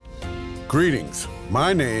Greetings.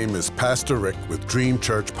 My name is Pastor Rick with Dream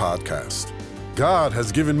Church Podcast. God has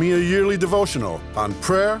given me a yearly devotional on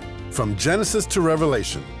prayer from Genesis to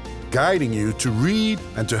Revelation, guiding you to read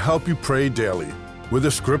and to help you pray daily, with a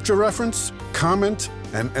scripture reference, comment,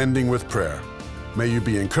 and ending with prayer. May you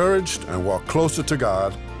be encouraged and walk closer to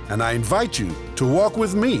God, and I invite you to walk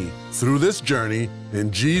with me through this journey.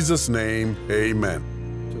 In Jesus' name, amen.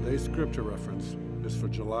 Today's scripture reference is for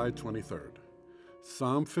July 23rd.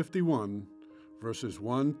 Psalm 51, verses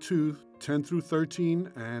 1, 2, 10 through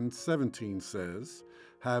 13, and 17 says,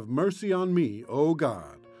 "Have mercy on me, O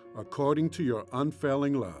God, according to your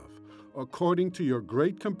unfailing love. According to your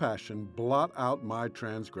great compassion, blot out my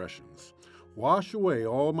transgressions. Wash away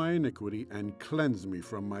all my iniquity and cleanse me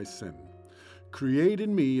from my sin. Create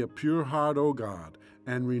in me a pure heart, O God,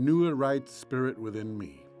 and renew a right spirit within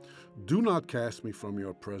me. Do not cast me from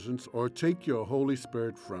your presence or take your Holy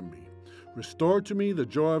Spirit from me. Restore to me the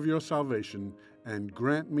joy of your salvation and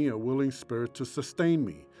grant me a willing spirit to sustain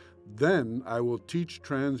me. Then I will teach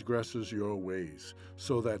transgressors your ways,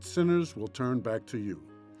 so that sinners will turn back to you.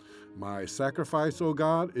 My sacrifice, O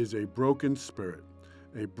God, is a broken spirit.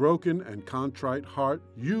 A broken and contrite heart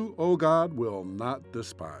you, O God, will not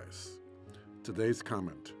despise." Today's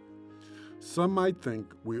comment. Some might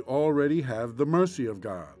think we already have the mercy of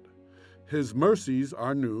God. His mercies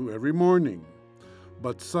are new every morning.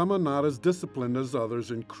 But some are not as disciplined as others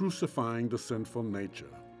in crucifying the sinful nature.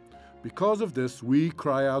 Because of this, we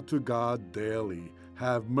cry out to God daily,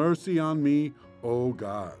 "Have mercy on me, O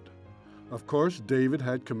God." Of course, David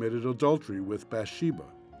had committed adultery with Bathsheba.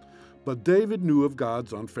 But David knew of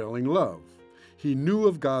God's unfailing love. He knew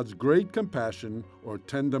of God's great compassion or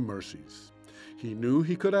tender mercies. He knew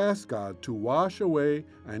he could ask God to wash away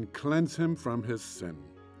and cleanse him from his sin.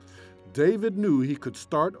 David knew he could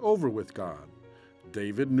start over with God.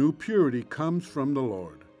 David knew purity comes from the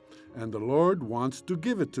Lord, and the Lord wants to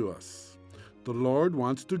give it to us. The Lord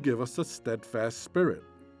wants to give us a steadfast spirit.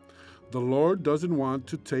 The Lord doesn't want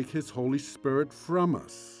to take His Holy Spirit from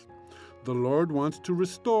us. The Lord wants to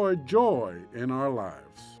restore joy in our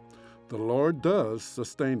lives. The Lord does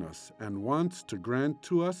sustain us and wants to grant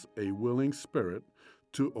to us a willing spirit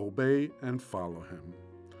to obey and follow Him.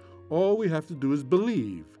 All we have to do is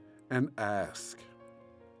believe and ask.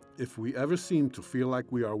 If we ever seem to feel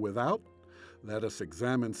like we are without, let us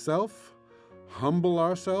examine self, humble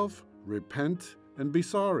ourselves, repent, and be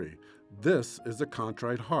sorry. This is a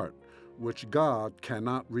contrite heart, which God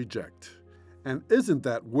cannot reject. And isn't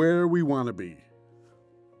that where we want to be?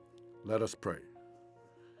 Let us pray.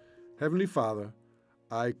 Heavenly Father,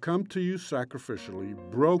 I come to you sacrificially,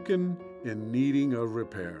 broken and needing of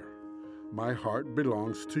repair. My heart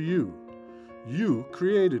belongs to you. You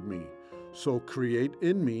created me. So create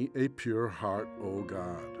in me a pure heart, O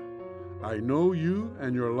God. I know you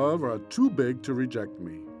and your love are too big to reject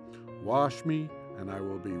me. Wash me, and I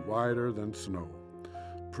will be whiter than snow.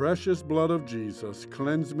 Precious blood of Jesus,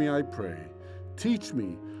 cleanse me, I pray. Teach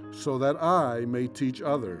me so that I may teach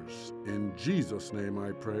others. In Jesus' name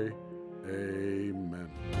I pray. Amen.